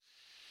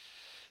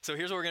So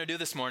here's what we're going to do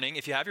this morning.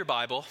 If you have your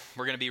Bible,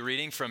 we're going to be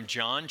reading from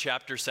John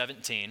chapter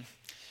 17.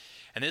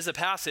 And this is a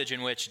passage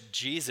in which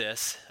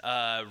Jesus,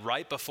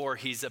 right before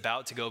he's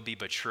about to go be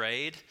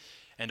betrayed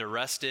and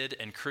arrested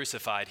and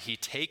crucified, he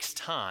takes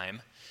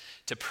time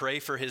to pray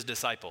for his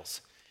disciples.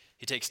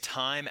 He takes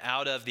time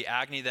out of the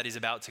agony that he's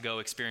about to go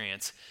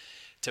experience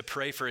to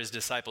pray for his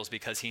disciples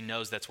because he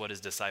knows that's what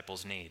his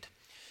disciples need.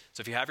 So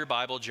if you have your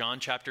Bible,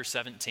 John chapter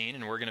 17,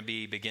 and we're going to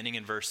be beginning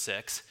in verse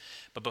 6.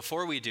 But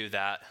before we do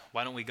that,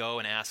 why don't we go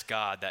and ask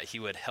God that he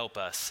would help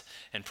us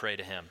and pray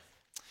to him.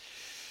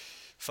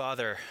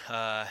 Father,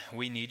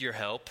 we need your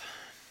help.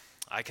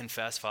 I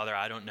confess, Father,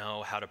 I don't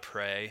know how to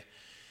pray,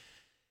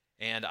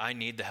 and I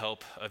need the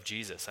help of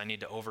Jesus. I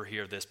need to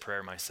overhear this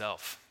prayer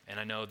myself. And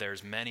I know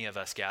there's many of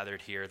us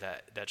gathered here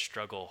that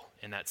struggle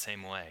in that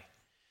same way.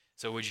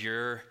 So would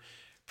your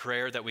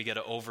prayer that we get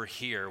to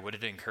overhear, would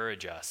it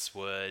encourage us?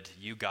 Would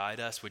you guide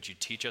us? Would you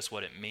teach us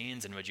what it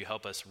means? And would you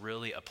help us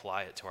really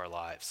apply it to our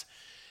lives?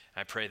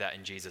 I pray that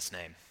in Jesus'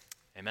 name.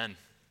 Amen.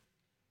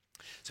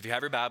 So if you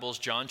have your Bibles,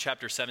 John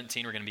chapter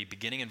 17, we're going to be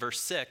beginning in verse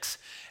 6,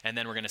 and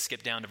then we're going to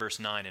skip down to verse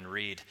 9 and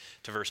read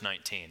to verse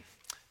 19.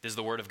 This is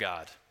the word of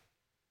God.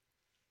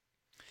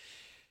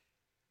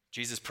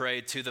 Jesus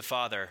prayed to the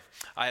Father,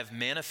 "I have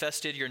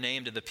manifested your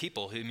name to the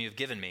people whom you have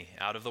given me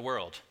out of the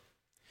world.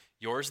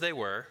 Yours they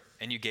were,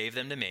 and you gave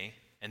them to me,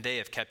 and they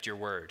have kept your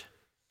word.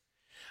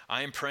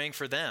 I am praying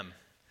for them.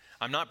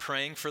 I'm not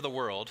praying for the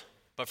world,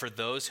 but for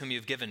those whom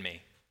you've given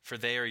me, for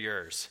they are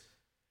yours.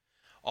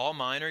 All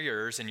mine are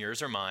yours, and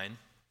yours are mine,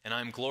 and I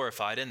am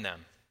glorified in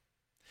them.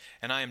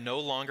 And I am no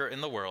longer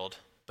in the world,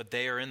 but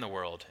they are in the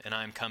world, and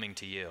I am coming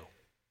to you.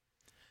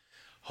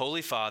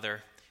 Holy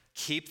Father,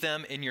 keep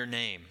them in your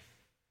name,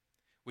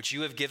 which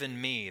you have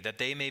given me, that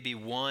they may be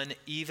one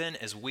even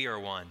as we are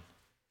one.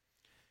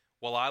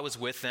 While I was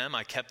with them,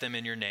 I kept them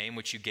in your name,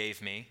 which you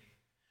gave me.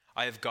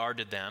 I have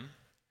guarded them,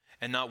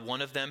 and not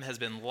one of them has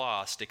been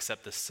lost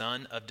except the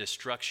son of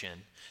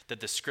destruction, that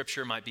the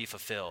scripture might be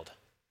fulfilled.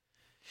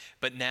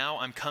 But now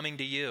I'm coming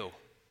to you,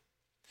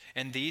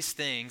 and these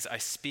things I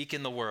speak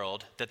in the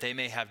world, that they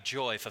may have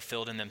joy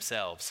fulfilled in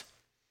themselves.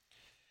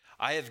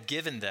 I have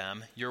given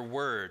them your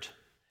word,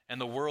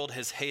 and the world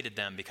has hated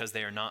them because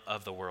they are not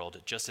of the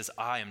world, just as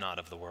I am not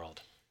of the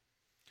world.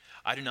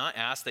 I do not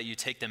ask that you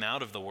take them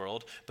out of the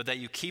world, but that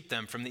you keep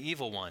them from the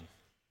evil one.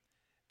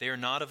 They are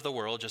not of the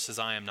world, just as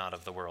I am not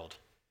of the world.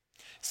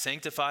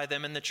 Sanctify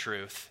them in the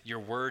truth. Your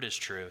word is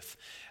truth.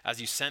 As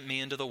you sent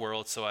me into the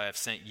world, so I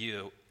send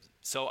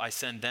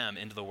them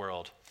into the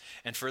world.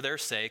 And for their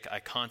sake I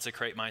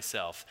consecrate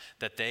myself,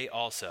 that they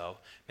also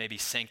may be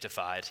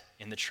sanctified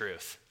in the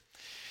truth."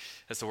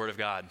 That's the word of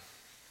God.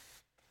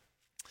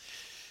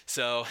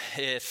 So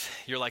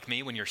if you're like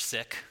me, when you're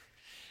sick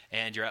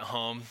and you're at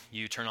home,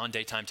 you turn on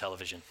daytime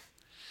television.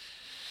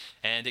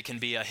 And it can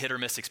be a hit or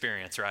miss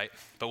experience, right?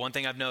 But one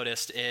thing I've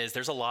noticed is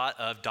there's a lot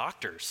of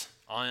doctors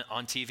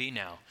on TV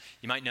now.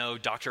 You might know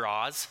Dr.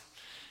 Oz.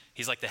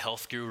 He's like the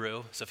health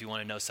guru. So if you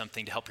want to know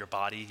something to help your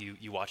body,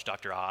 you watch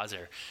Dr. Oz.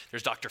 Or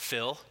there's Dr.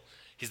 Phil.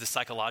 He's the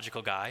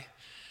psychological guy.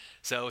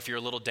 So if you're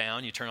a little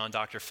down, you turn on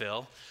Dr.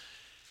 Phil.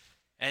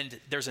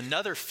 And there's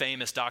another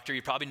famous doctor.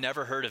 You probably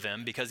never heard of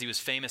him because he was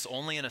famous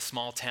only in a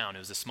small town. It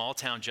was a small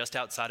town just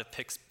outside of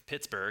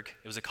Pittsburgh.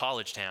 It was a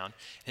college town.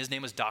 His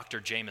name was Dr.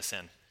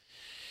 Jameson.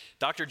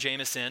 Dr.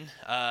 Jameson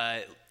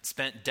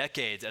spent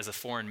decades as a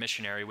foreign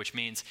missionary, which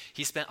means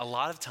he spent a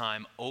lot of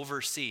time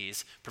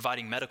overseas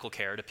providing medical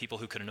care to people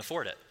who couldn't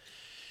afford it.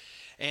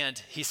 And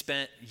he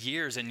spent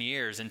years and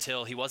years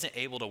until he wasn't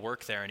able to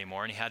work there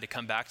anymore, and he had to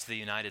come back to the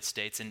United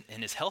States, and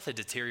his health had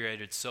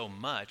deteriorated so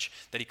much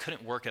that he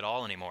couldn't work at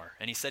all anymore.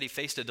 And he said he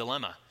faced a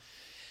dilemma.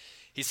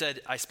 He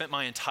said, "I spent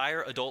my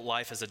entire adult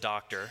life as a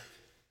doctor.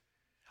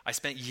 I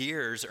spent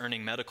years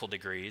earning medical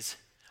degrees.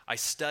 I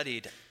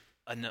studied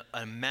an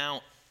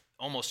amount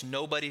almost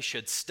nobody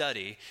should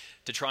study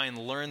to try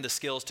and learn the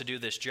skills to do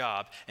this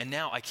job, and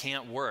now I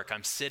can't work.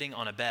 I'm sitting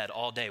on a bed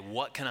all day.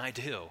 What can I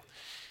do?"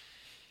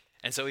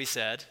 And so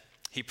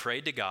he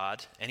prayed to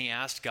God, and he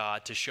asked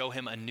God to show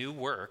him a new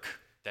work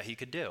that he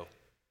could do.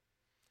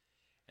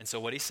 And so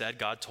what he said,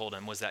 God told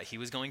him, was that he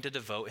was going to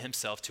devote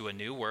himself to a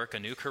new work, a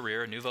new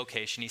career, a new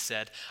vocation. He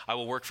said, "I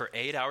will work for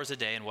 8 hours a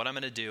day, and what I'm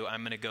going to do,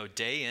 I'm going to go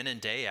day in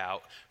and day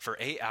out for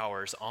 8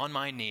 hours on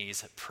my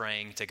knees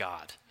praying to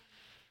God."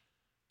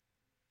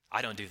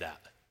 I don't do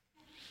that.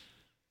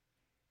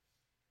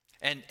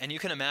 And you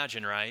can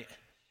imagine, right?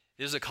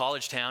 This is a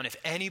college town. If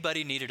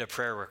anybody needed a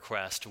prayer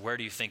request, where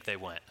do you think they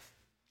went?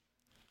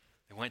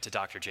 They went to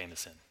Dr.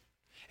 Jameson.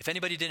 If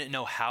anybody didn't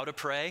know how to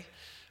pray,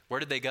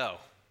 where did they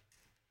go?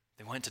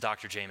 They went to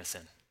Dr.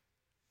 Jameson.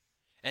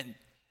 And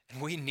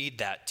we need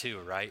that too,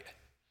 right?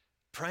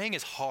 Praying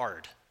is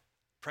hard.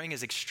 Praying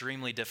is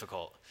extremely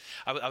difficult.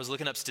 I was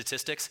looking up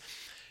statistics.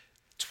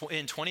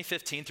 In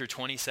 2015 through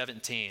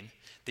 2017,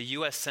 the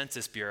U.S.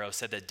 Census Bureau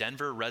said that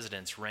Denver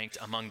residents ranked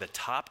among the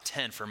top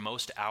 10 for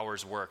most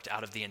hours worked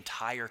out of the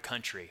entire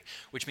country,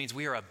 which means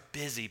we are a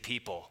busy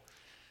people.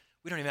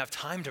 We don't even have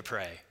time to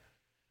pray.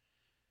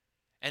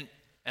 And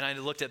And I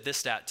looked at this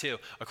stat too.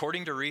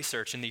 According to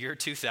research in the year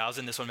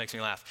 2000, this one makes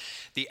me laugh,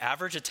 the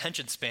average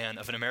attention span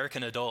of an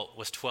American adult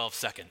was 12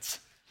 seconds.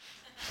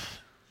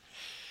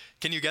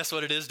 Can you guess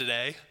what it is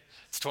today?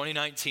 It's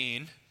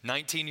 2019,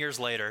 19 years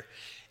later.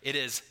 It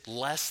is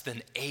less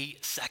than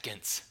 8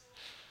 seconds.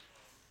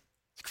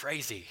 It's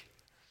crazy.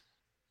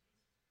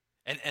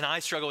 And I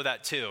struggle with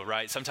that too,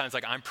 right? Sometimes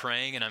like I'm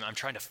praying and I'm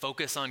trying to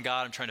focus on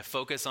God. I'm trying to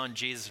focus on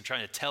Jesus. I'm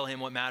trying to tell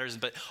him what matters.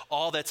 But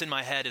all that's in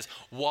my head is,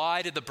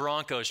 why did the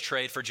Broncos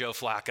trade for Joe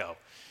Flacco?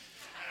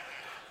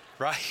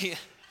 Right?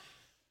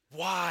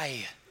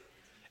 Why?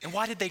 And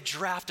why did they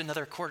draft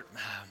another quarter?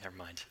 Never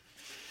mind.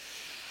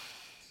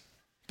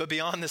 But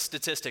beyond the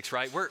statistics,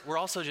 right? We're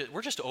also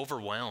just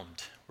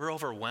overwhelmed. We're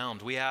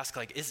overwhelmed. We ask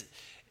like,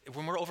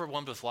 when we're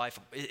overwhelmed with life,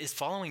 is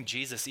following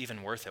Jesus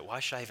even worth it?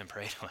 Why should I even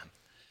pray to him?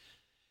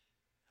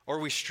 Or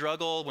we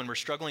struggle when we're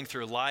struggling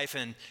through life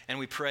and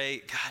we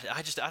pray,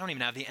 God, I don't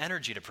even have the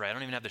energy to pray. I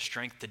don't even have the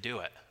strength to do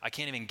it. I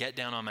can't even get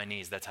down on my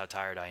knees. That's how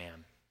tired I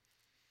am.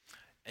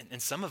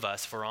 And some of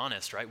us, if we're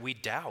honest, right, we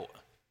doubt.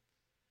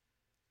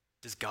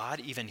 Does God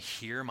even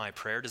hear my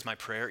prayer? Does my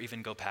prayer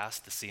even go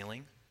past the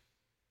ceiling?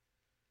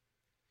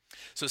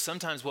 So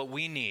sometimes what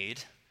we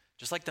need,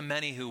 just like the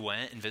many who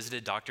went and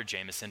visited Dr.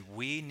 Jameson,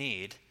 we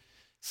need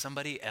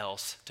somebody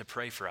else to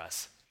pray for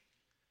us.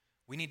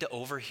 We need to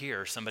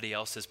overhear somebody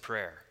else's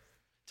prayer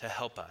to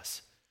help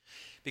us.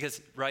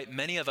 Because, right,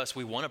 many of us,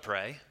 we want to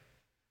pray.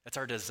 That's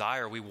our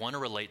desire. We want to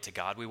relate to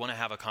God. We want to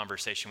have a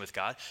conversation with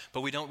God,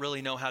 but we don't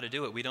really know how to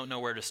do it. We don't know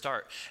where to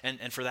start.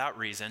 And for that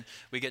reason,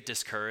 we get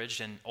discouraged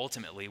and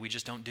ultimately we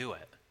just don't do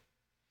it.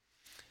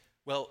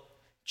 Well,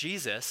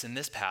 Jesus, in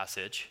this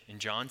passage, in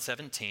John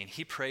 17,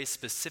 he prays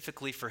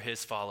specifically for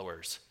his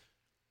followers.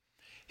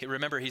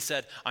 Remember, he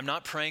said, I'm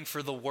not praying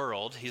for the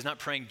world. He's not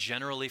praying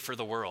generally for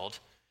the world.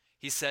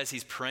 He says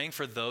he's praying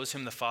for those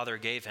whom the Father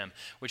gave him,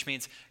 which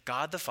means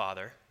God the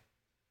Father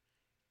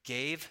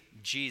gave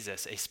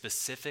Jesus a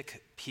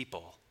specific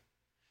people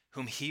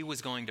whom he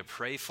was going to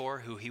pray for,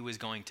 who he was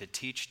going to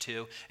teach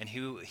to, and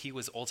who he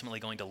was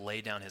ultimately going to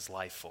lay down his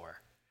life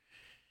for.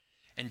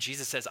 And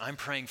Jesus says, I'm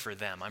praying for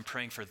them. I'm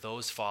praying for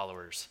those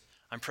followers.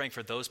 I'm praying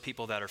for those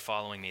people that are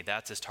following me.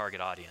 That's his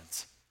target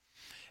audience.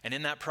 And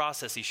in that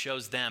process, he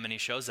shows them and he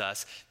shows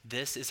us,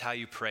 this is how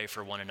you pray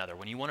for one another.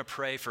 When you want to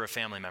pray for a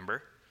family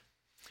member,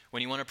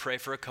 when you want to pray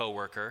for a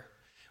coworker,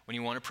 when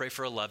you want to pray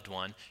for a loved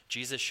one,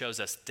 Jesus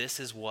shows us this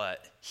is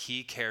what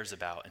he cares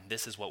about, and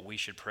this is what we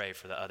should pray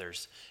for the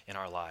others in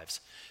our lives.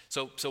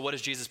 So what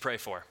does Jesus pray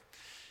for?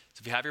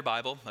 So if you have your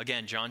Bible,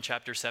 again, John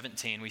chapter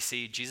 17, we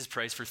see Jesus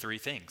prays for three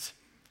things.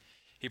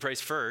 He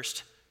prays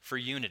first for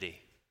unity.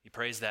 He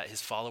prays that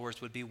his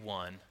followers would be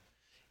one,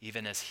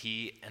 even as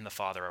he and the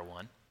Father are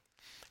one.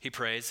 He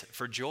prays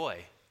for joy.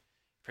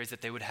 He prays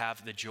that they would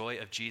have the joy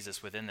of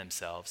Jesus within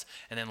themselves.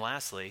 And then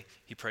lastly,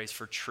 he prays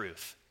for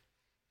truth,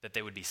 that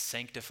they would be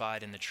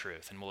sanctified in the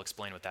truth. And we'll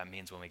explain what that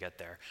means when we get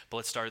there. But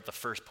let's start at the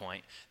first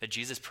point, that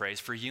Jesus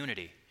prays for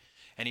unity.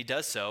 And he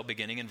does so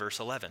beginning in verse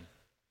 11.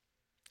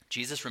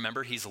 Jesus,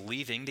 remember, he's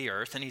leaving the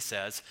earth and he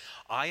says,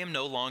 I am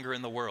no longer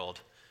in the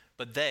world,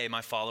 but they,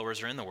 my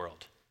followers, are in the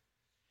world.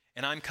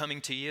 And I'm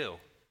coming to you.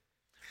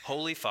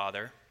 Holy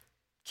Father,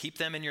 keep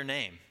them in your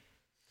name,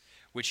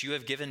 which you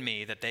have given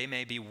me, that they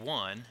may be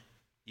one,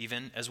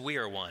 even as we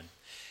are one.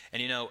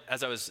 And you know,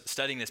 as I was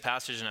studying this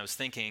passage and I was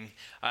thinking,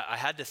 I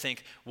had to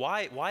think,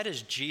 why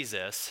does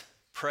Jesus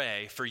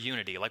pray for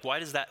unity? Like, why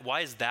is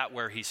that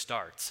where he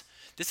starts?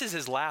 This is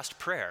his last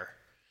prayer.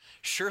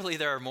 Surely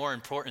there are more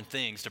important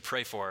things to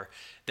pray for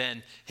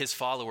than his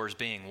followers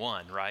being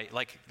one, right?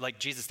 Like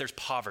Jesus, there's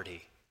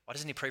poverty. Why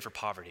doesn't he pray for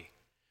poverty?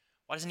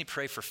 Why doesn't he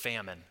pray for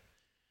famine?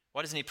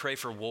 Why doesn't he pray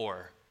for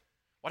war?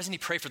 Why doesn't he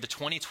pray for the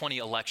 2020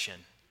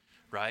 election,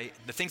 right?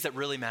 The things that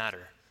really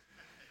matter.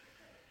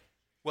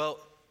 Well,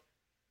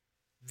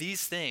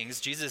 these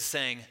things, Jesus is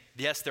saying,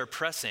 yes, they're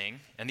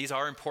pressing, and these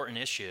are important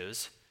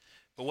issues,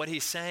 but what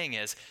he's saying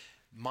is,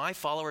 my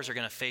followers are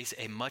going to face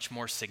a much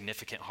more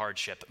significant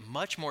hardship,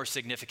 much more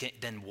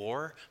significant than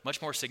war,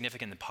 much more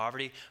significant than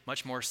poverty,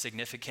 much more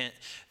significant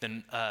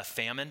than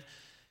famine.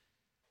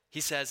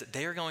 He says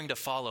they are going to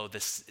follow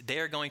this, they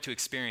are going to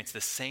experience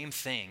the same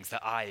things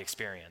that I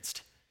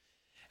experienced.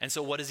 And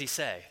so what does he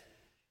say?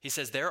 He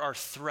says, there are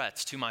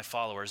threats to my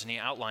followers, and he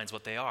outlines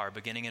what they are,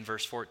 beginning in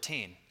verse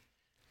 14.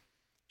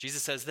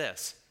 Jesus says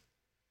this.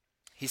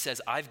 He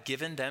says, I've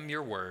given them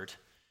your word,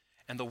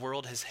 and the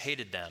world has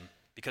hated them,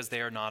 because they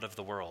are not of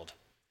the world,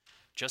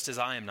 just as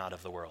I am not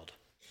of the world.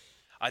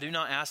 I do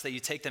not ask that you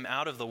take them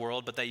out of the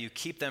world, but that you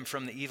keep them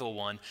from the evil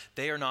one.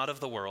 They are not of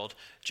the world,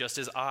 just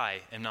as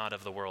I am not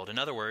of the world. In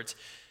other words,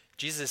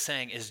 Jesus is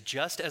saying, is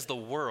just as the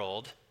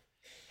world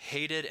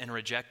hated and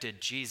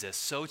rejected Jesus,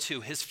 so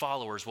too his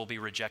followers will be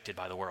rejected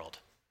by the world.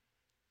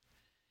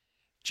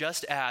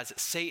 Just as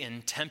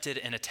Satan tempted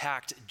and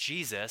attacked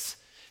Jesus,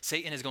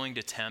 Satan is going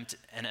to tempt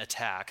and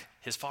attack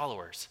his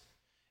followers.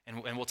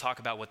 And we'll talk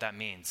about what that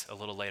means a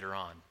little later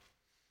on.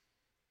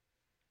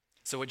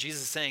 So what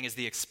Jesus is saying is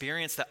the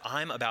experience that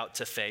I'm about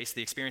to face,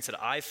 the experience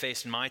that I've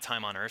faced in my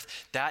time on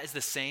earth, that is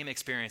the same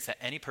experience that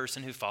any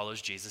person who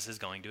follows Jesus is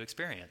going to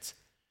experience.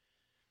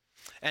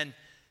 And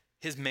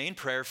his main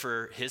prayer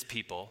for his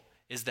people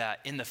is that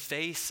in the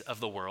face of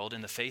the world,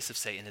 in the face of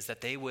Satan, is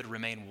that they would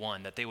remain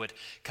one, that they would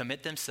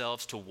commit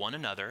themselves to one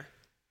another,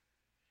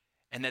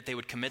 and that they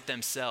would commit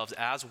themselves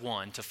as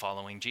one to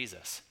following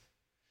Jesus.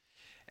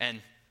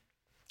 And,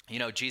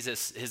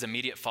 Jesus, his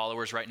immediate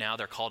followers right now,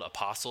 they're called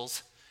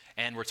apostles.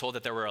 And we're told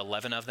that there were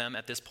 11 of them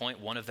at this point.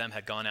 One of them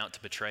had gone out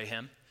to betray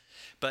him.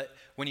 But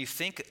when you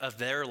think of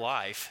their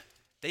life,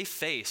 they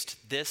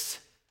faced this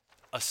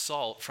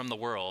assault from the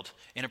world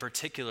in a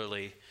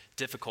particularly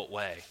difficult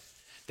way.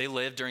 They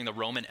lived during the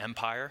Roman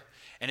Empire.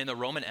 And in the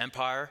Roman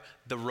Empire,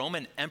 the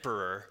Roman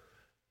emperor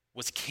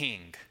was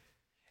king.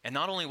 And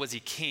not only was he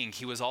king,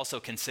 he was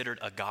also considered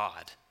a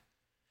god.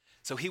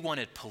 So he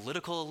wanted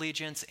political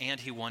allegiance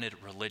and he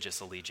wanted religious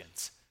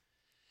allegiance.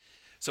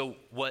 So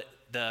what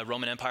the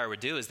Roman Empire would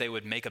do is they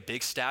would make a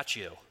big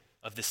statue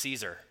of the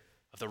Caesar,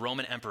 of the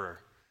Roman emperor,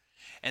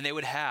 and they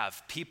would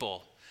have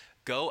people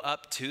go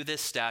up to this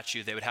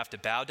statue. They would have to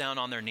bow down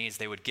on their knees.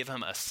 They would give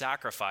him a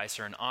sacrifice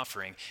or an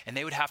offering, and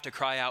they would have to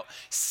cry out,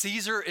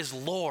 "Caesar is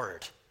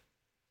Lord."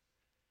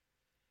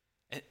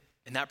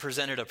 And that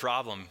presented a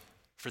problem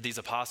for these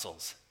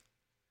apostles,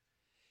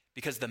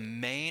 because the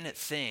main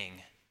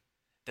thing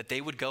that they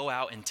would go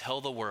out and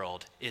tell the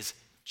world is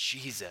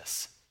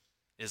Jesus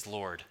is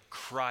Lord.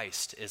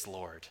 Christ is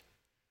Lord.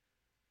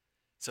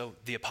 So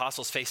the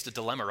apostles faced a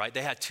dilemma, right?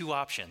 They had two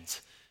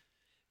options.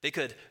 They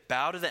could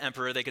bow to the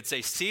emperor, they could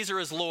say Caesar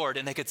is Lord,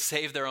 and they could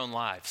save their own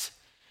lives.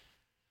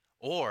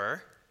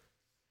 Or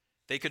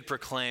they could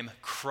proclaim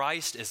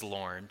Christ is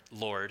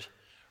Lord,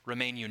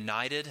 remain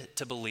united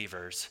to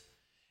believers,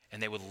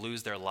 and they would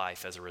lose their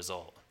life as a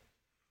result.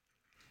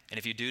 And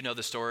if you do know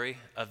the story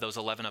of those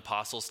 11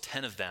 apostles,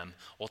 10 of them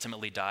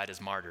ultimately died as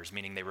martyrs,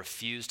 meaning they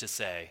refused to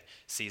say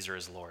Caesar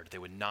is Lord. They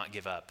would not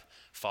give up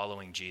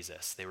following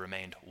Jesus. They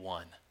remained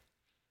one.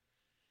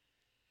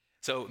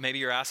 So maybe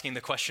you're asking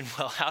the question,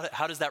 well,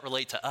 how does that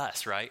relate to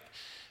us, right?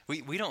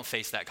 We don't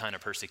face that kind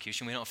of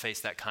persecution. We don't face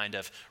that kind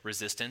of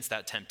resistance,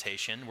 that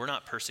temptation. We're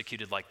not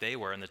persecuted like they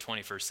were in the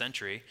 21st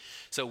century.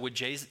 So would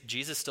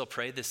Jesus still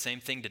pray the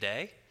same thing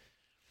today?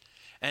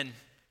 And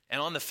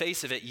on the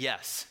face of it,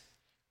 yes.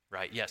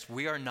 Right, yes,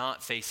 we are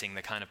not facing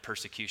the kind of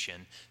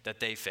persecution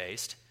that they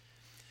faced,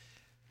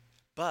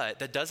 but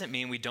that doesn't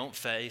mean we don't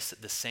face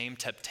the same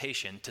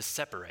temptation to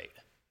separate,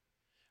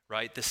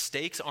 right? The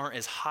stakes aren't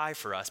as high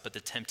for us, but the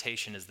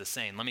temptation is the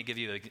same. Let me give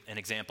you an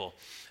example.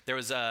 There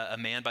was a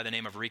man by the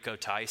name of Rico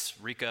Tice.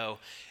 Rico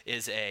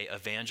is an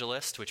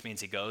evangelist, which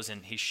means he goes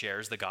and he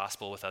shares the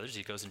gospel with others.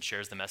 He goes and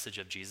shares the message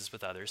of Jesus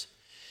with others.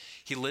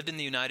 He lived in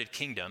the United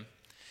Kingdom.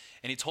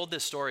 And he told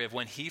this story of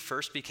when he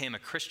first became a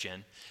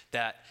Christian,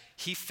 that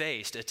he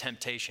faced a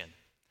temptation.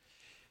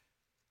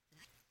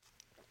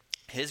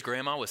 His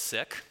grandma was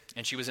sick,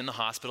 and she was in the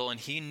hospital, and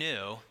he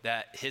knew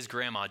that his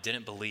grandma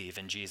didn't believe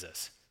in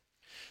Jesus.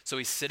 So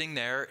he's sitting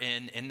there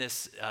in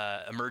this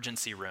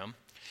emergency room,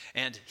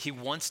 and he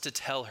wants to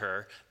tell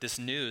her this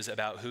news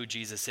about who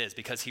Jesus is,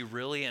 because he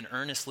really and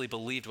earnestly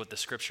believed what the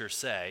scriptures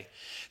say,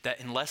 that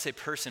unless a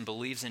person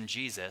believes in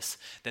Jesus,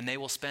 then they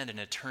will spend an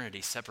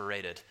eternity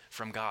separated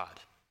from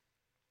God.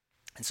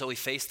 And so he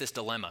faced this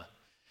dilemma.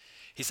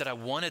 He said, I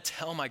want to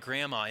tell my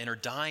grandma in her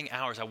dying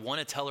hours, I want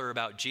to tell her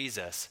about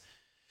Jesus.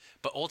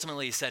 But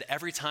ultimately, he said,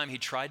 every time he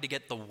tried to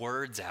get the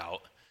words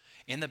out,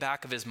 in the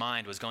back of his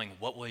mind was going,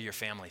 what will your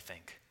family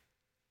think?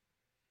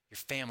 Your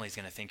family's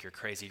going to think you're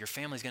crazy. Your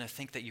family's going to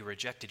think that you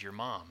rejected your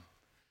mom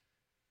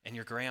and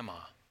your grandma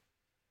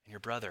and your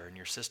brother and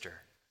your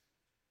sister.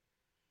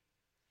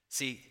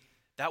 See,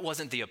 that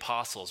wasn't the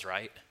apostles,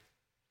 right?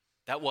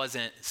 That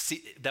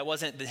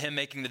wasn't him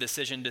making the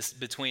decision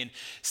between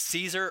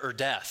Caesar or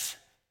death.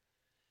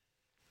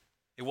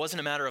 It wasn't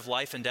a matter of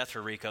life and death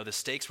for Rico. The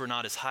stakes were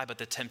not as high, but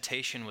the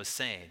temptation was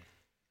same.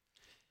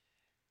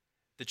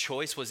 The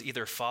choice was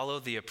either follow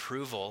the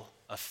approval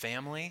of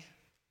family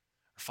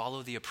or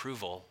follow the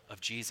approval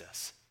of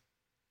Jesus.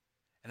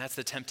 And that's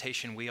the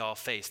temptation we all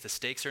face. The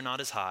stakes are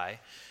not as high,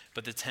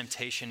 but the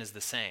temptation is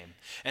the same.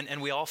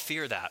 And we all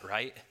fear that,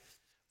 right?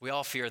 We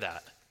all fear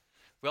that.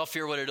 We all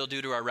fear what it'll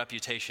do to our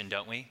reputation,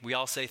 don't we? We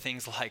all say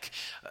things like,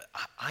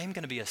 I'm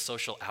going to be a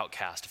social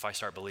outcast if I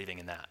start believing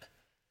in that.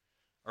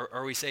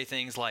 Or we say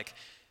things like,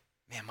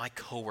 man, my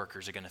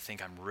coworkers are going to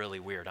think I'm really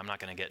weird. I'm not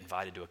going to get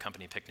invited to a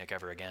company picnic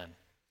ever again.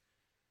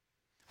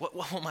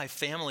 What will my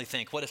family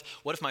think? What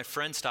if my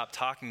friends stop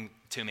talking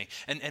to me?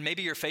 And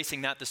maybe you're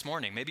facing that this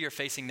morning. Maybe you're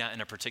facing that in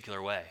a particular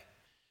way.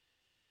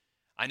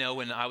 I know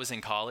when I was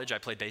in college, I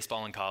played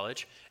baseball in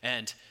college,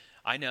 and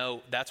I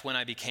know that's when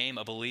I became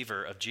a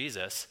believer of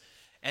Jesus.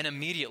 And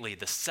immediately,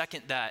 the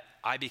second that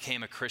I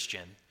became a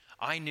Christian,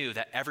 I knew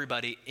that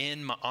everybody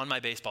on my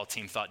baseball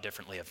team thought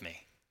differently of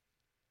me.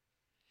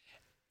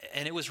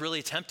 And it was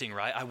really tempting,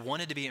 right? I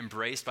wanted to be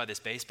embraced by this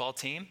baseball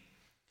team.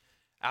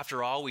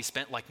 After all, we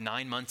spent like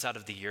 9 months out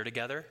of the year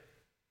together.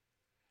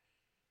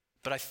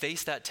 But I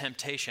faced that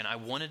temptation. I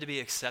wanted to be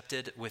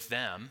accepted with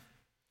them,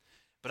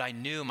 but I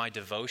knew my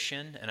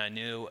devotion and I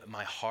knew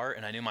my heart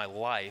and I knew my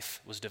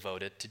life was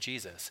devoted to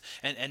Jesus.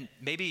 And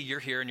maybe you're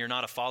here and you're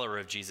not a follower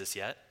of Jesus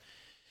yet.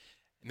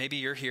 Maybe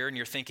you're here and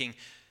you're thinking,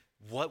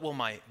 what will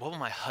my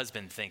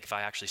husband think if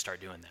I actually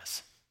start doing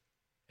this?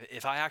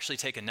 If I actually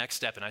take a next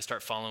step and I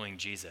start following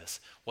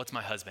Jesus, what's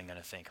my husband going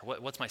to think? Or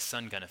what's my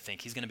son going to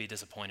think? He's going to be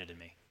disappointed in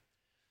me.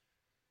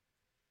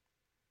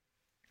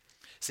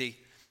 See,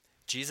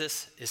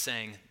 Jesus is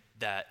saying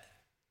that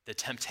the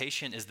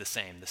temptation is the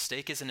same. The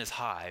stake isn't as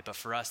high, but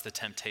for us, the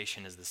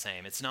temptation is the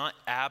same. It's not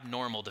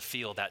abnormal to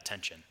feel that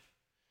tension.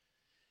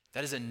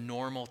 That is a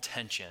normal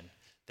tension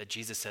that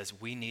Jesus says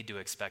we need to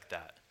expect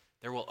that.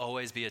 There will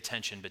always be a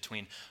tension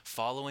between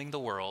following the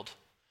world,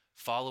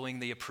 following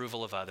the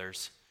approval of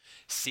others,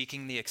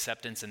 seeking the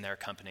acceptance in their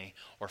company,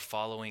 or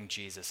following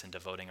Jesus and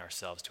devoting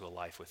ourselves to a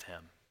life with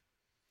him.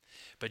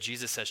 But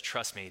Jesus says,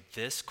 trust me,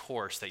 this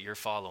course that you're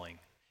following,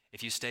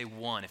 if you stay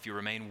one, if you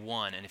remain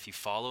one, and if you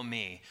follow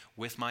me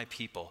with my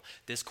people,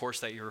 this course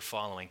that you're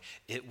following,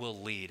 it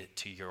will lead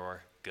to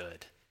your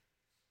good.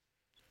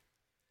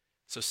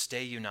 So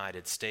stay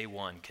united, stay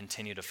one,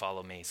 continue to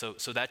follow me. So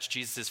that's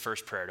Jesus'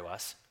 first prayer to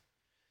us.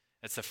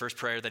 That's the first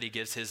prayer that he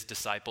gives his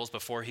disciples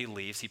before he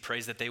leaves. He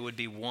prays that they would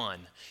be one,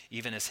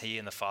 even as he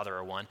and the Father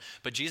are one.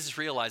 But Jesus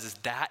realizes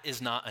that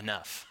is not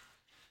enough.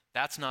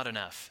 That's not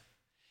enough.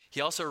 He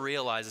also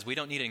realizes we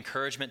don't need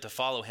encouragement to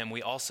follow him.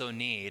 We also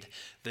need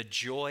the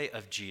joy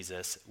of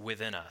Jesus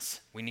within us.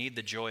 We need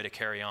the joy to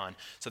carry on.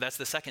 So that's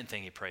the second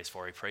thing he prays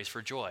for. He prays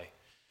for joy.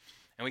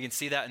 And we can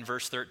see that in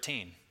verse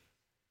 13.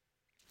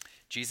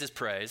 Jesus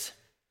prays,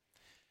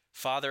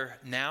 Father,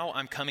 now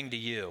I'm coming to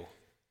you.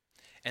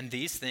 And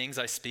these things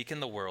I speak in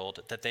the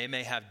world, that they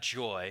may have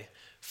joy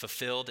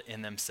fulfilled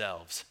in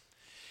themselves.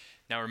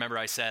 Now remember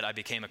I said I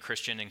became a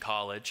Christian in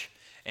college,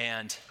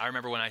 and I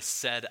remember when I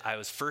said I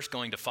was first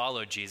going to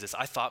follow Jesus,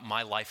 I thought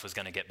my life was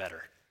going to get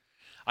better.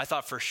 I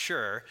thought for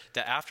sure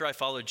that after I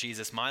followed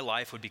Jesus, my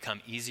life would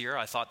become easier.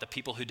 I thought the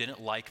people who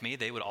didn't like me,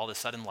 they would all of a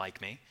sudden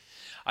like me.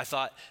 I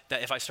thought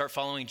that if I start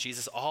following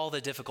Jesus, all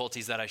the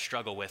difficulties that I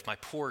struggle with, my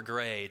poor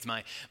grades,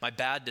 my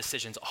bad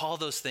decisions, all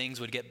those things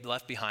would get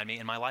left behind me,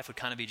 and my life would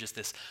kind of be just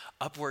this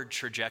upward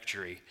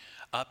trajectory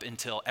up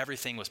until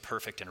everything was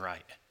perfect and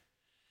right.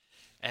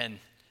 And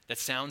that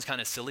sounds kind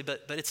of silly,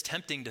 but it's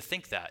tempting to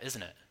think that,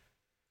 isn't it?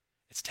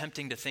 It's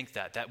tempting to think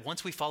that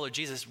once we follow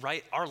Jesus,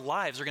 right, our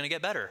lives are going to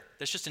get better.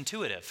 That's just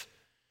intuitive.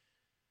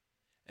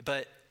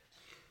 But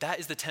that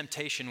is the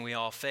temptation we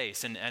all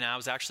face. And I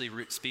was actually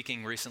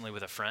speaking recently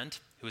with a friend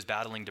who was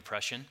battling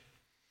depression.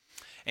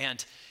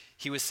 And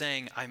he was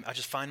saying, I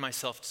just find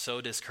myself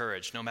so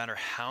discouraged no matter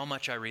how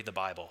much I read the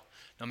Bible,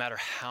 no matter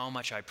how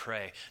much I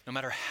pray, no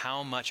matter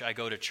how much I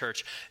go to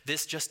church.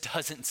 This just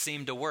doesn't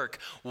seem to work.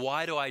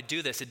 Why do I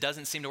do this? It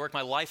doesn't seem to work.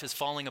 My life is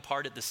falling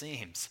apart at the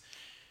seams.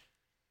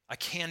 I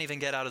can't even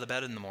get out of the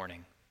bed in the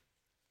morning.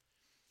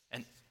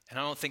 And I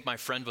don't think my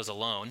friend was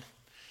alone.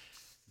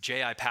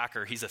 J.I.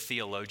 Packer, he's a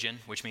theologian,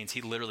 which means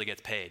he literally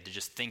gets paid to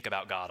just think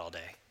about God all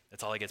day.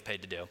 That's all he gets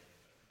paid to do.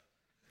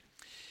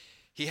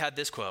 He had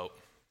this quote,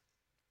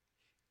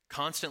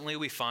 constantly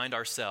we find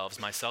ourselves,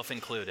 myself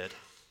included,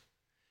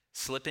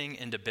 slipping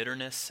into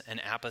bitterness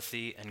and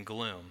apathy and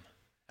gloom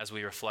as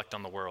we reflect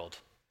on the world.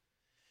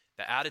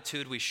 The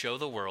attitude we show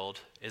the world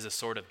is a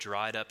sort of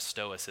dried up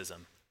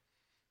stoicism,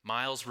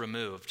 miles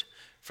removed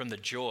from the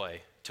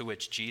joy to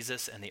which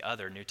Jesus and the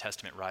other New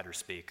Testament writers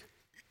speak.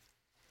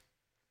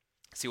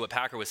 See, what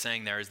Packer was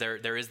saying there is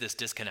there is this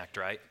disconnect,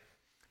 right?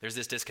 There's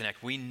this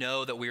disconnect. We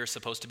know that we are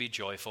supposed to be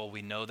joyful.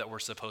 We know that we're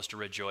supposed to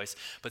rejoice.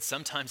 But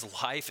sometimes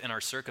life and our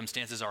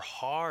circumstances are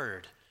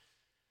hard.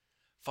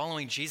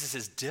 Following Jesus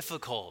is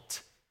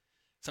difficult.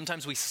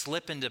 Sometimes we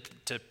slip into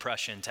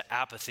depression, to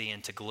apathy,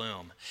 and to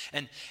gloom.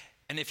 And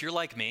if you're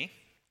like me,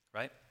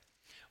 right?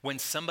 When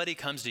somebody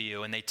comes to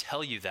you and they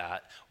tell you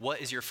that, what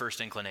is your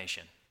first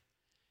inclination?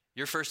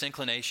 Your first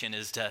inclination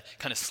is to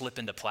kind of slip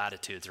into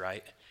platitudes,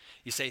 right?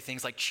 You say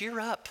things like, cheer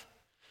up,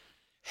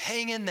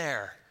 hang in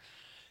there.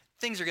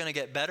 Things are going to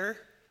get better.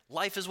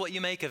 Life is what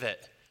you make of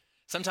it.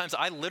 Sometimes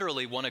I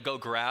literally want to go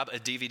grab a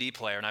DVD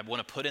player and I want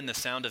to put in the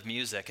Sound of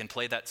Music and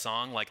play that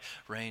song like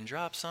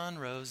raindrops on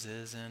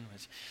roses. And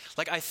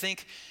like I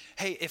think,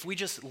 hey, if we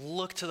just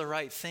look to the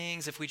right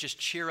things, if we just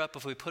cheer up,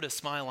 if we put a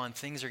smile on,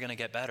 things are going to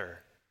get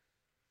better.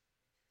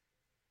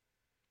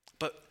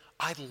 But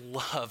I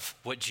love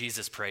what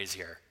Jesus prays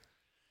here.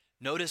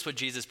 Notice what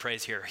Jesus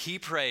prays here. He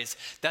prays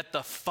that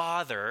the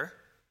Father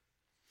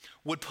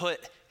would put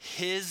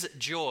his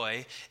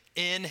joy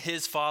in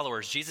his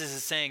followers. Jesus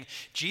is saying,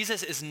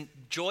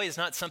 joy is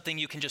not something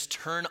you can just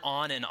turn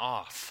on and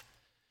off.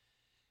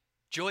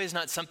 Joy is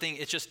not something,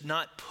 it's just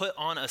not put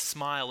on a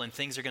smile and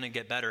things are going to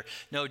get better.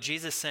 No,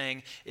 Jesus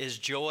saying is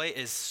joy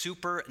is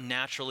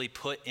supernaturally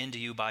put into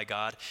you by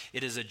God.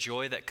 It is a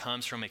joy that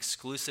comes from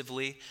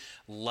exclusively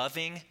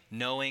loving,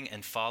 knowing,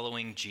 and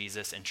following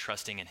Jesus and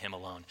trusting in him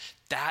alone.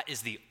 That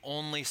is the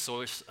only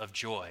source of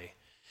joy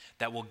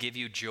that will give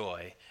you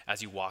joy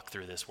as you walk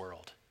through this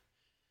world.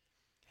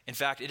 In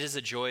fact, it is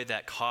a joy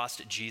that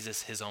cost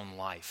Jesus his own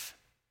life.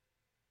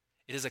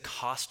 It is a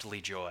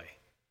costly joy.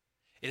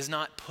 It is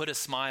not put a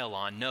smile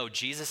on. No,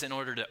 Jesus, in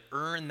order to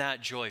earn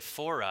that joy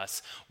for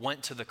us,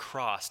 went to the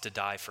cross to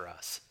die for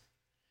us.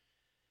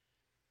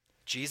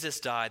 Jesus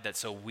died that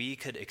so we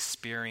could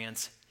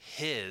experience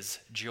his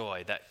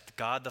joy, that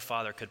God the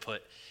Father could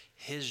put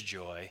his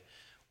joy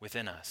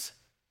within us.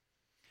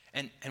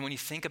 And when you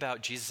think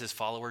about Jesus'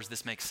 followers,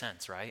 this makes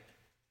sense, right?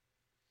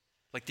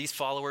 Like these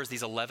followers,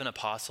 these 11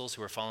 apostles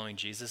who are following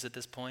Jesus at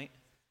this point,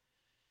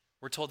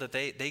 we're told that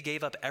they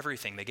gave up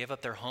everything. They gave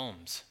up their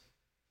homes.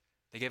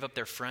 They gave up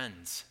their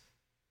friends.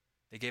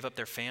 They gave up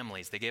their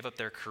families. They gave up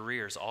their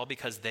careers, all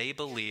because they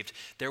believed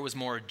there was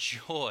more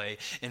joy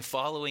in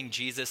following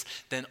Jesus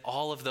than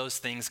all of those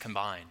things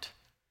combined.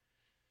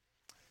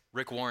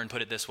 Rick Warren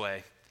put it this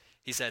way.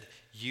 He said,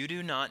 "You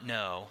do not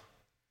know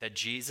that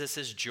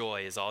Jesus'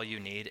 joy is all you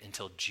need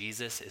until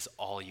Jesus is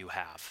all you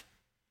have."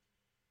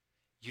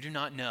 You do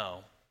not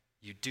know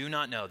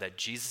that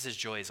Jesus'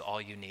 joy is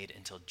all you need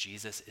until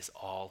Jesus is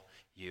all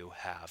you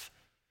have.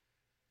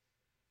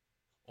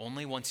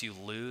 Only once you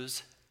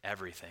lose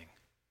everything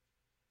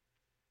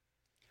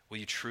will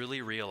you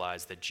truly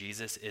realize that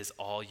Jesus is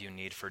all you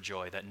need for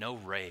joy, that no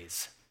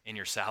raise in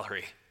your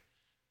salary,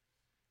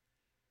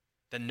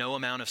 that no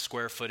amount of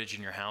square footage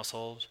in your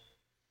household,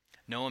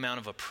 no amount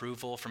of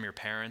approval from your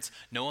parents,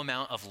 no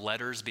amount of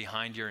letters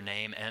behind your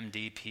name,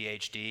 MD,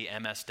 PhD,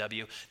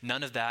 MSW,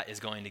 none of that is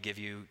going to give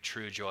you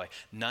true joy.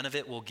 None of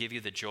it will give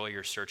you the joy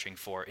you're searching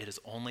for. It is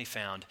only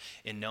found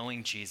in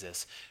knowing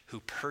Jesus who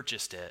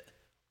purchased it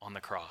on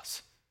the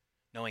cross,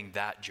 knowing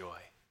that joy.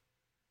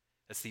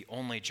 That's the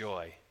only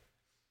joy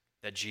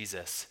that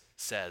Jesus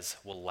says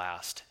will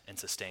last and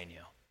sustain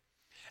you.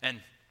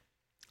 And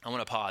I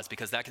want to pause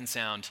because that can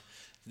sound,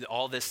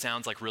 all this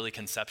sounds like really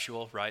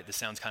conceptual, right? This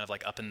sounds kind of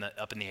like up in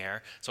the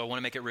air. So I want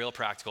to make it real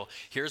practical.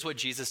 Here's what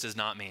Jesus does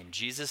not mean.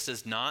 Jesus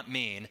does not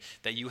mean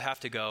that you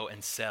have to go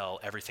and sell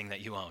everything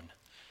that you own,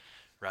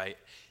 right?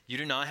 You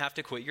do not have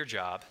to quit your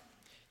job.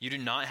 You do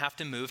not have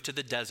to move to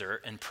the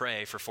desert and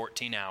pray for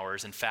 14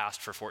 hours and fast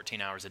for 14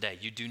 hours a day.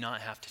 You do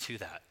not have to do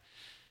that.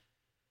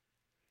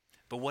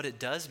 But what it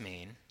does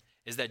mean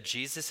is that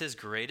Jesus'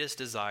 greatest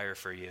desire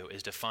for you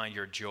is to find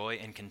your joy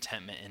and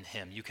contentment in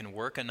him. You can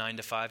work a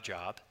 9-to-5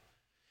 job.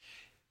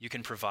 You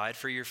can provide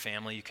for your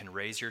family. You can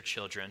raise your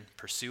children,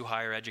 pursue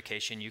higher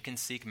education. You can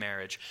seek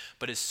marriage.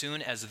 But as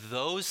soon as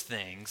those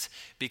things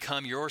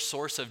become your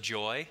source of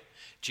joy,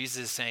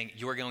 Jesus is saying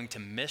you're going to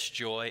miss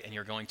joy and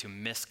you're going to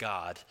miss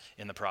God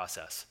in the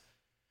process.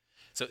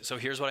 So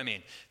here's what I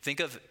mean.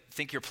 Think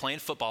you're playing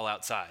football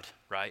outside,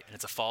 right? And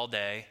it's a fall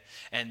day,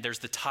 and there's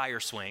the tire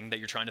swing that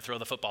you're trying to throw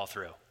the football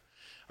through.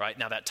 Right?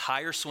 Now that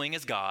tire swing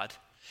is God,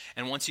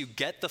 and once you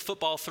get the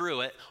football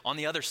through it, on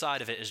the other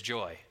side of it is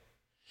joy.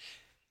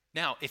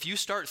 Now, if you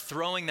start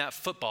throwing that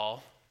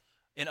football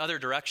in other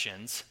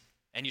directions,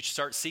 and you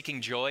start seeking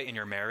joy in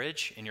your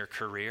marriage, in your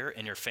career,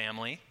 in your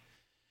family,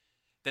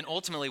 then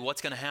ultimately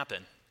what's going to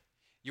happen?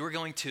 You are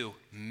going to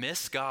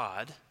miss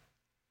God,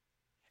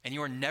 and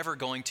you are never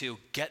going to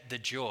get the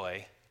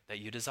joy that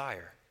you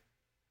desire.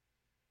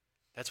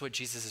 That's what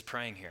Jesus is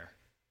praying here.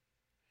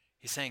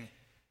 He's saying,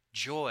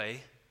 joy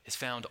is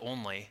found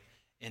only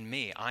in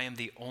me. I am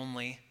the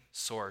only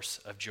source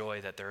of joy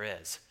that there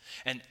is.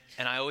 And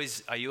I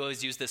always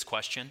use this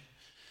question.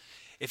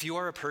 If you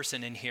are a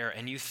person in here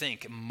and you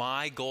think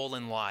my goal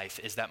in life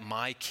is that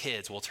my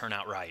kids will turn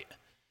out right,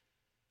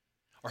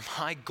 or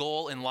my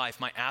goal in life,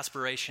 my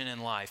aspiration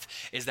in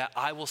life is that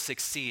I will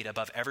succeed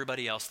above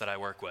everybody else that I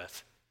work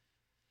with,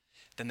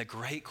 then the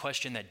great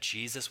question that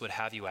Jesus would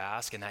have you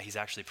ask and that he's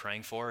actually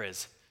praying for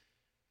is,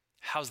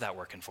 how's that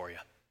working for you?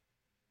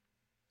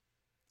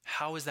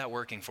 How is that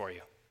working for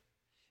you?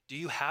 Do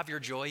you have your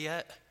joy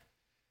yet?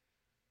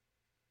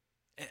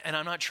 And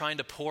I'm not trying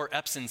to pour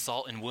Epsom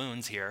salt in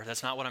wounds here.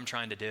 That's not what I'm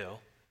trying to do.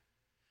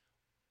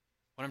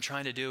 What I'm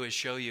trying to do is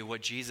show you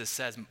what Jesus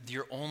says.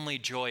 Your only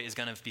joy is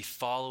going to be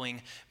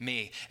following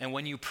me. And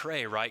when you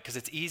pray, right, because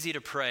it's easy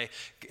to pray,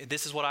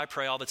 this is what I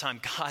pray all the time.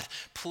 God,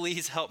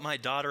 please help my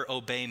daughter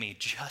obey me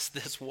just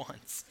this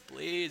once.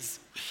 Please,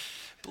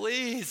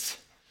 please.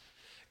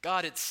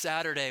 God, it's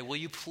Saturday. Will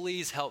you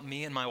please help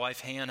me and my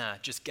wife Hannah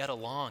just get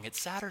along? It's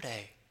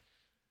Saturday.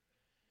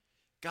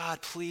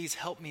 God, please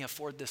help me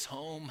afford this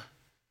home.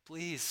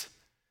 Please.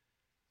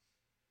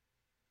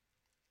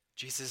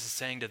 Jesus is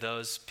saying to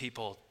those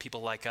people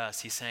like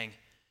us, he's saying,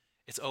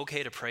 it's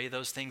okay to pray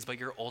those things, but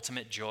your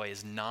ultimate joy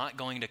is not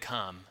going to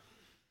come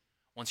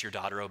once your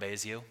daughter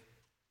obeys you,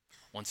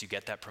 once you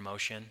get that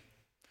promotion,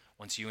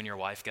 once you and your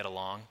wife get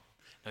along.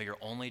 No, your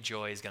only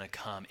joy is going to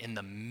come in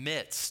the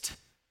midst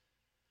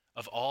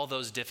of all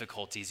those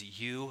difficulties,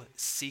 you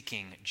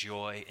seeking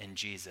joy in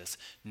Jesus,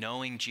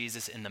 knowing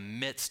Jesus in the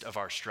midst of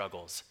our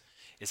struggles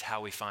is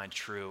how we find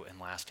true and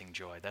lasting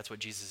joy. That's what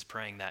Jesus is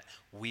praying that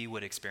we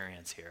would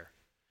experience here.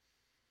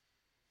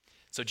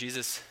 So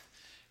Jesus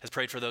has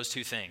prayed for those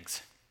two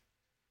things.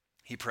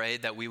 He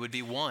prayed that we would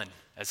be one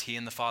as he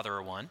and the Father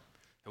are one,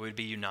 that we would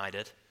be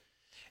united.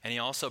 And he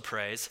also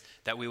prays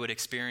that we would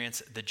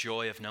experience the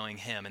joy of knowing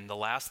him. And the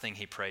last thing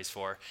he prays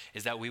for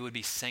is that we would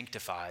be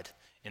sanctified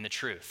in the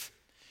truth.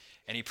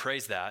 And he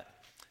prays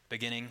that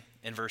beginning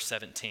in verse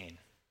 17.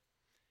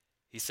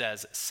 He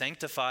says,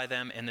 "Sanctify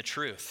them in the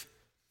truth.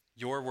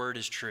 Your word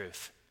is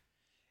truth.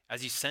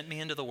 As you sent me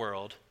into the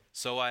world,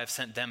 so I have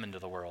sent them into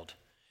the world.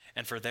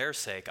 And for their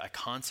sake I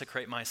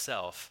consecrate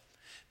myself,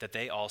 that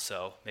they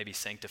also may be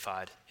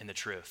sanctified in the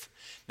truth."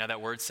 Now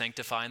that word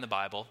sanctify in the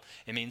Bible,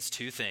 it means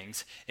two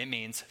things. It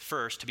means,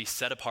 first, to be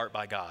set apart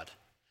by God,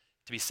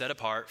 to be set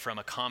apart from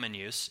a common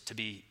use, to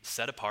be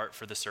set apart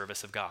for the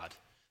service of God.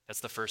 That's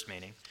the first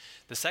meaning.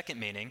 The second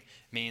meaning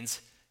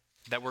means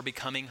that we're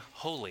becoming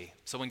holy.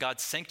 So when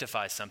God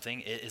sanctifies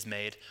something, it is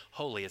made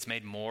holy. It's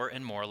made more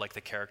and more like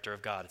the character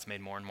of God. It's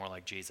made more and more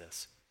like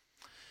Jesus.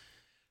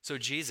 So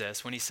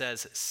Jesus, when he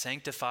says,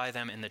 sanctify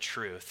them in the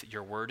truth,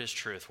 your word is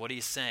truth, what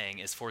he's saying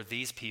is for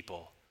these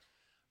people,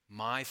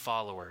 my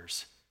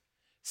followers,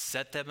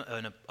 set them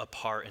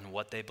apart in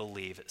what they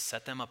believe,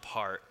 set them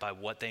apart by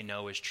what they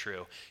know is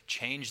true,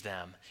 change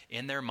them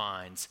in their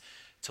minds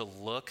to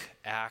look,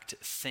 act,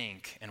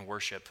 think, and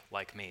worship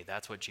like me.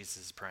 That's what Jesus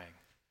is praying.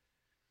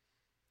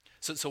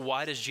 So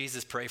why does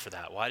Jesus pray for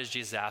that? Why does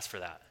Jesus ask for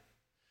that?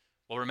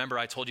 Well, remember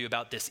I told you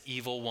about this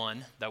evil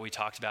one that we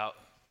talked about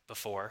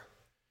before.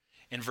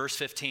 In verse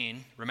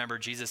 15, remember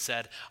Jesus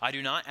said, "I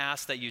do not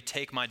ask that you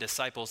take my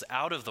disciples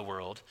out of the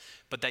world,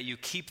 but that you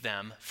keep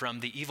them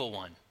from the evil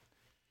one."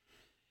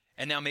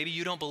 And now maybe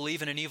you don't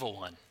believe in an evil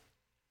one.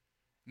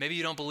 Maybe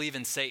you don't believe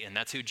in Satan.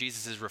 That's who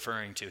Jesus is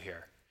referring to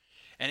here.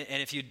 And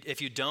if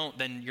you don't,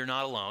 then you're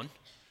not alone.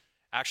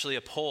 Actually,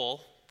 a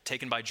poll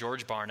taken by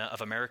George Barna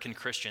of American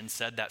Christians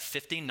said that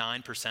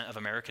 59% of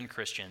American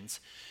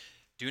Christians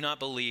do not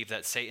believe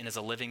that Satan is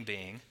a living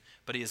being,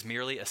 but he is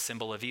merely a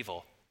symbol of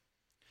evil.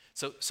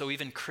 So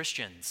even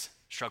Christians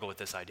struggle with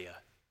this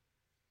idea.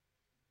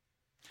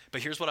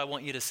 But here's what I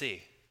want you to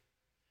see.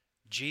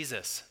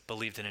 Jesus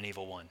believed in an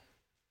evil one.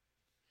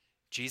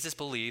 Jesus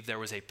believed there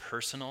was a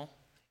personal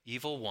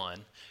evil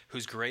one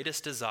whose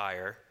greatest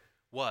desire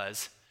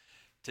was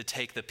to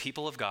take the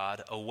people of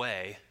God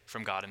away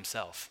from God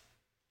himself.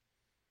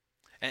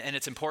 And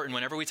it's important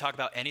whenever we talk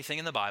about anything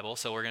in the Bible,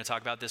 so we're going to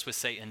talk about this with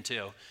Satan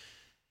too.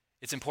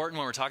 It's important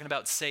when we're talking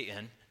about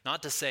Satan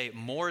not to say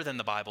more than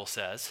the Bible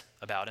says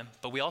about him,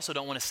 but we also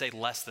don't want to say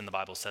less than the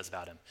Bible says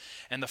about him.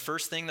 And the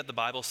first thing that the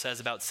Bible says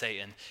about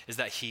Satan is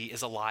that he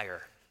is a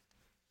liar.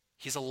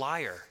 He's a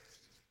liar.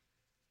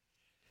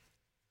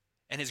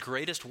 And his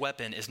greatest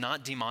weapon is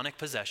not demonic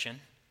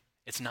possession.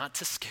 It's not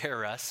to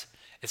scare us.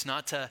 It's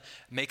not to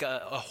make a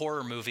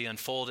horror movie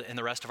unfold in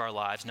the rest of our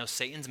lives. No,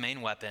 Satan's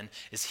main weapon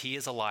is he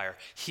is a liar.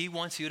 He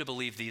wants you to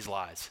believe these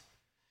lies.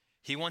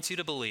 He wants you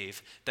to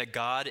believe that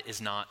God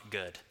is not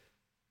good.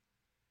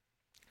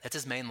 That's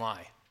his main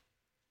lie.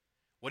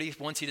 What he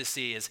wants you to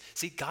see is,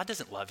 see, God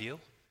doesn't love you.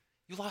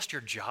 You lost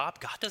your job.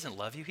 God doesn't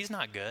love you. He's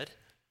not good.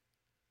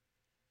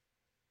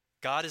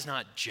 God is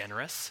not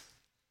generous.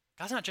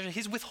 God's not generous.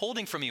 He's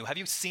withholding from you. Have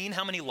you seen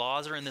how many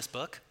laws are in this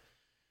book?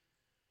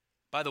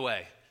 By the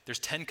way, there's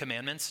 10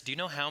 commandments. Do you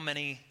know how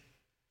many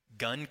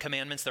gun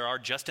commandments there are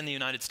just in the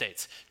United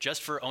States?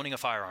 Just for owning a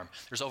firearm.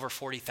 There's over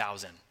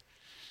 40,000,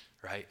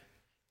 right?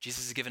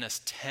 Jesus has given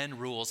us 10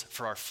 rules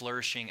for our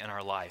flourishing in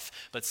our life.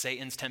 But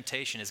Satan's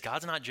temptation is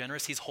God's not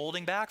generous. He's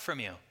holding back from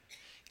you.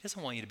 He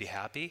doesn't want you to be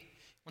happy.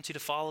 He wants you to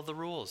follow the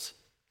rules.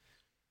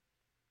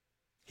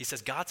 He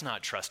says God's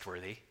not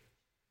trustworthy.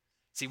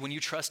 See, when you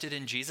trusted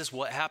in Jesus,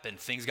 what happened?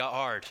 Things got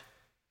hard.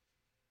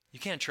 You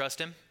can't trust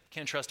him. You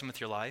can't trust him with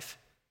your life.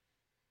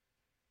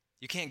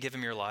 You can't give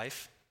him your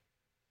life.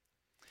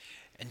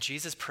 And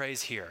Jesus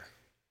prays here.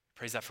 He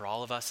prays that for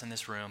all of us in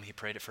this room. He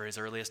prayed it for his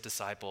earliest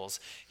disciples.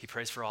 He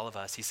prays for all of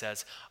us. He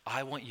says,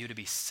 I want you to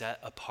be set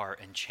apart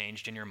and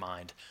changed in your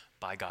mind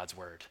by God's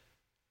word.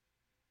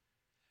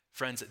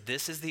 Friends,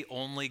 this is the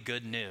only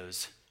good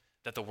news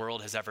that the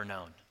world has ever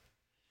known.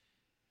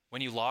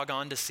 When you log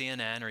on to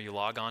CNN or you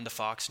log on to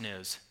Fox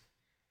News,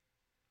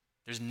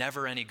 there's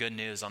never any good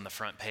news on the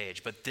front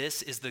page, but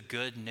this is the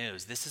good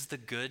news. This is the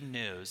good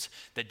news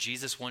that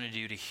Jesus wanted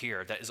you to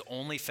hear that is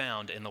only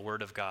found in the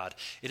Word of God.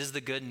 It is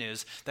the good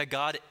news that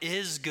God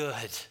is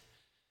good,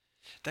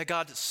 that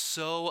God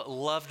so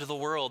loved the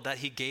world that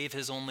he gave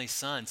his only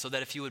son so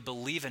that if you would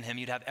believe in him,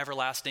 you'd have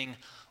everlasting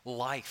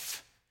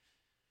life,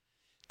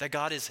 that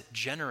God is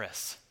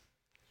generous,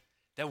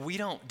 that we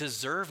don't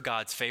deserve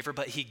God's favor,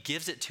 but he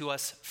gives it to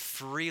us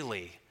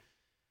freely.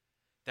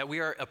 That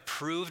we are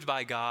approved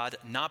by God,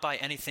 not by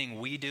anything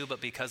we do, but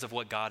because of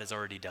what God has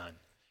already done.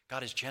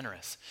 God is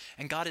generous,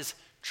 and God is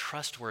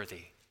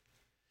trustworthy.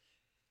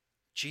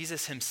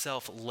 Jesus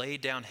himself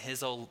laid down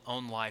his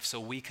own life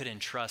so we could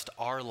entrust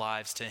our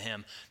lives to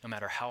him, no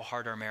matter how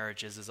hard our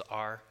marriages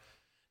are,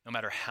 no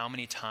matter how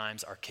many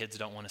times our kids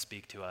don't want to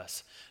speak to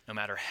us, no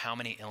matter how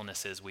many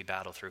illnesses we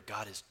battle through.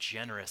 God is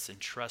generous and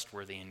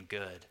trustworthy and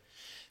good.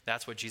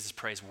 That's what Jesus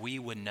prays we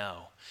would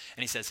know.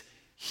 And he says,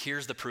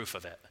 here's the proof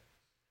of it.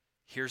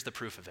 Here's the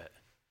proof of it.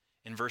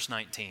 In verse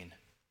 19,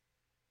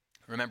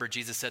 remember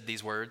Jesus said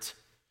these words,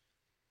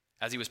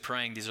 As he was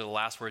praying, these are the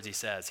last words he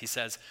says. He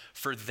says,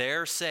 "For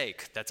their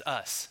sake," that's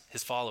us,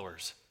 his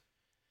followers,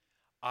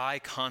 "I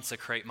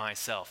consecrate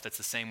myself." That's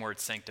the same word,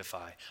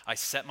 sanctify. I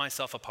set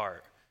myself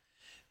apart,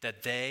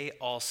 that they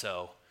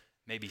also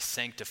may be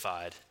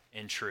sanctified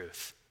in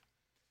truth.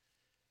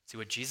 See,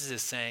 what Jesus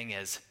is saying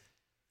is,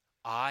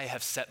 I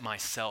have set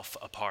myself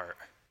apart.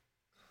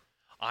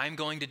 I'm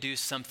going to do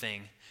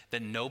something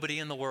that nobody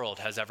in the world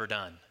has ever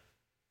done.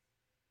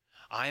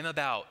 I'm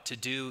about to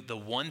do the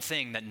one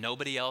thing that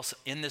nobody else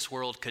in this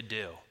world could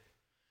do.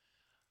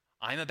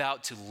 I'm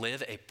about to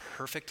live a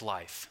perfect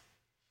life.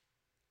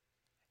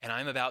 And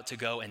I'm about to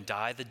go and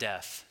die the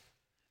death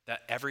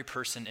that every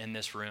person in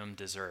this room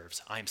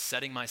deserves. I'm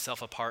setting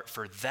myself apart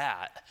for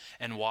that.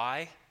 And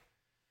why?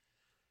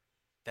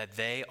 That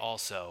they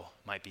also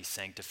might be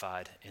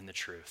sanctified in the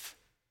truth.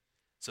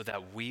 So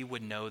that we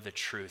would know the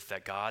truth,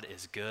 that God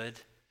is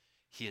good,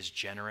 he is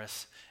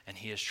generous, and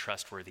he is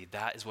trustworthy.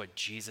 That is what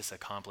Jesus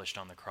accomplished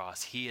on the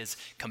cross. He has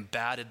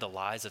combated the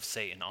lies of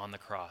Satan on the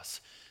cross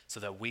so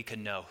that we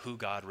can know who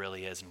God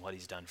really is and what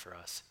he's done for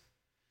us.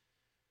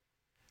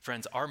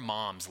 Friends, our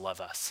moms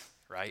love us,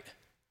 right?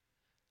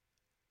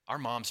 Our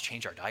moms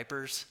change our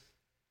diapers.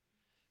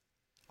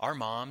 Our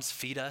moms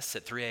feed us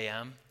at 3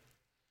 a.m.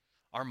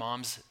 Our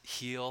moms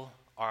heal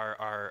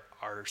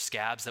our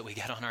scabs that we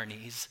get on our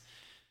knees.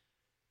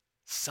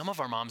 Some of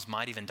our moms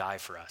might even die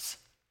for us.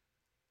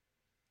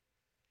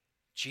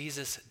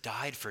 Jesus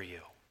died for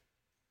you.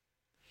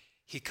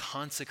 He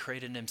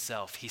consecrated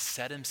himself. He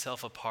set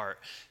himself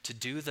apart to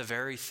do the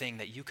very thing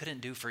that you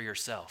couldn't do for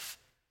yourself.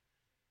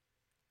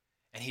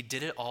 And he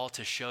did it all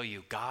to show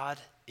you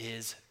God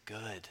is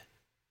good.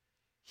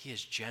 He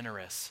is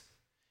generous.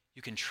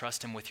 You can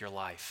trust him with your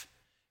life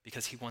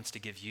because he wants to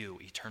give you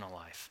eternal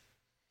life.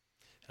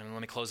 And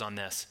let me close on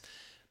this.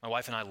 My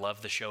wife and I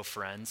love the show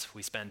Friends.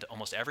 We spend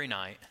almost every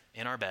night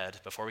in our bed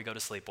before we go to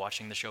sleep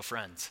watching the show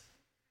Friends.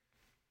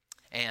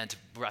 And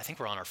I think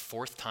we're on our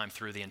 4th time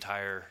through the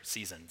entire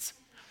seasons,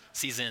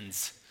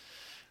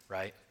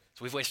 right?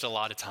 So we've wasted a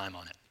lot of time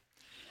on it.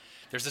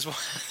 There's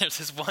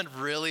this one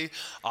really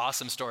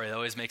awesome story that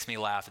always makes me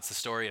laugh. It's the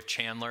story of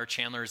Chandler.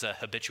 Chandler is a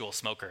habitual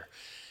smoker.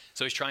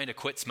 So he's trying to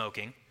quit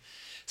smoking.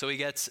 So he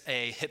gets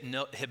a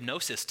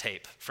hypnosis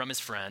tape from his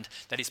friend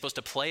that he's supposed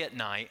to play at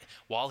night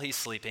while he's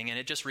sleeping, and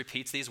it just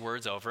repeats these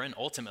words over, and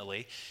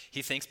ultimately,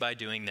 he thinks by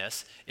doing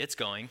this, it's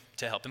going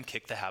to help him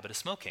kick the habit of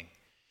smoking.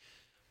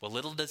 Well,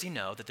 little does he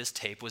know that this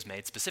tape was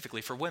made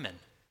specifically for women.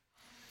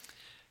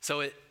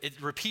 So it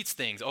repeats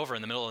things over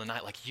in the middle of the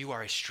night like, you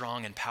are a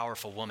strong and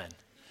powerful woman.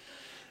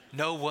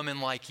 No woman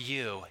like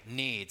you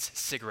needs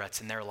cigarettes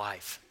in their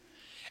life.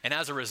 And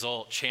as a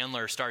result,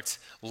 Chandler starts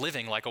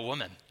living like a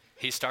woman.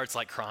 He starts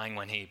like crying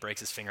when he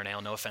breaks his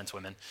fingernail, no offense,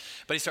 women.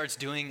 But he starts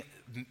doing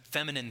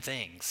feminine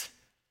things.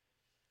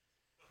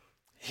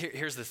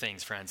 Here's the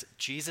things, friends.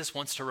 Jesus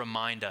wants to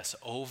remind us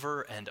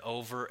over and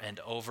over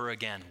and over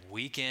again,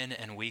 week in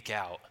and week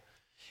out,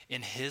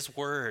 in his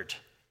word,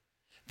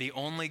 the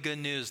only good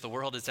news the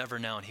world has ever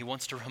known. He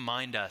wants to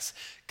remind us,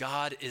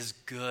 God is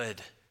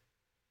good.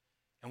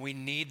 And we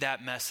need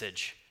that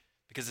message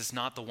because it's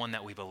not the one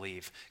that we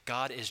believe.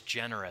 God is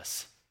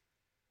generous.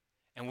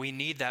 And we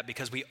need that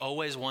because we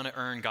always want to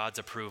earn God's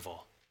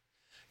approval.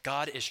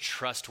 God is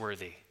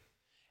trustworthy.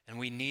 And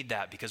we need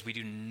that because we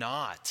do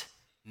not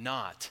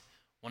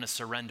want to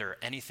surrender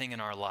anything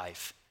in our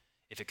life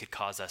if it could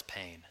cause us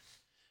pain.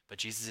 But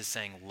Jesus is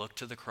saying, look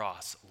to the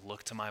cross,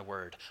 look to my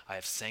word. I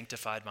have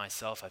sanctified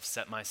myself, I've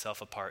set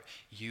myself apart.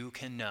 You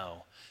can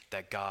know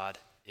that God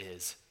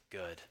is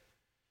good.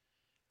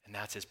 And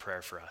that's his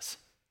prayer for us.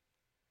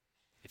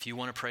 If you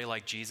want to pray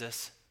like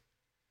Jesus,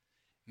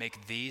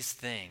 make these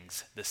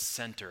things the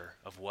center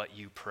of what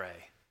you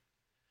pray.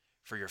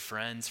 For your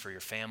friends, for your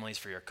families,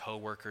 for your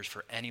coworkers,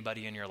 for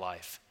anybody in your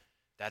life.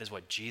 That is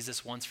what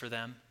Jesus wants for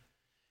them,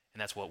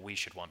 and that's what we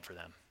should want for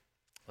them.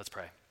 Let's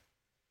pray.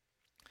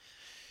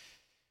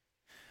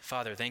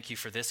 Father, thank you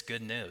for this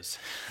good news.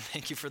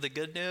 Thank you for the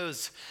good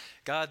news.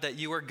 God, that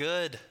you are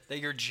good, that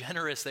you're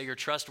generous, that you're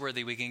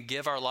trustworthy. We can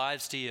give our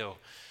lives to you,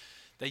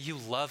 that you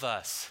love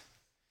us,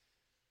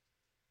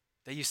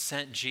 that you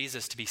sent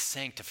Jesus to be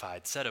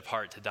sanctified, set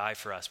apart to die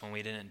for us when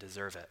we didn't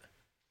deserve it.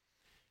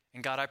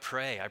 And God, I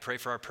pray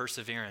for our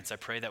perseverance. I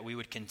pray that we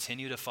would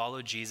continue to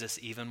follow Jesus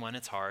even when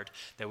it's hard,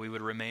 that we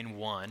would remain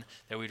one,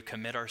 that we would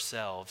commit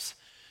ourselves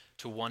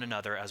to one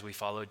another as we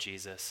follow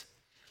Jesus.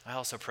 I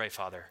also pray,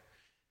 Father,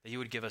 that you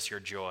would give us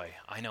your joy.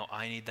 I know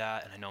I need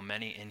that, and I know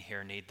many in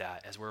here need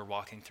that as we're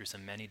walking through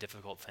some many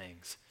difficult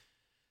things.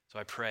 So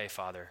I pray,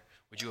 Father,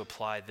 would you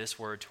apply this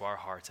word to our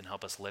hearts and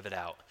help us live it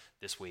out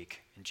this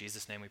week? In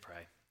Jesus' name we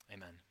pray.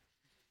 Amen.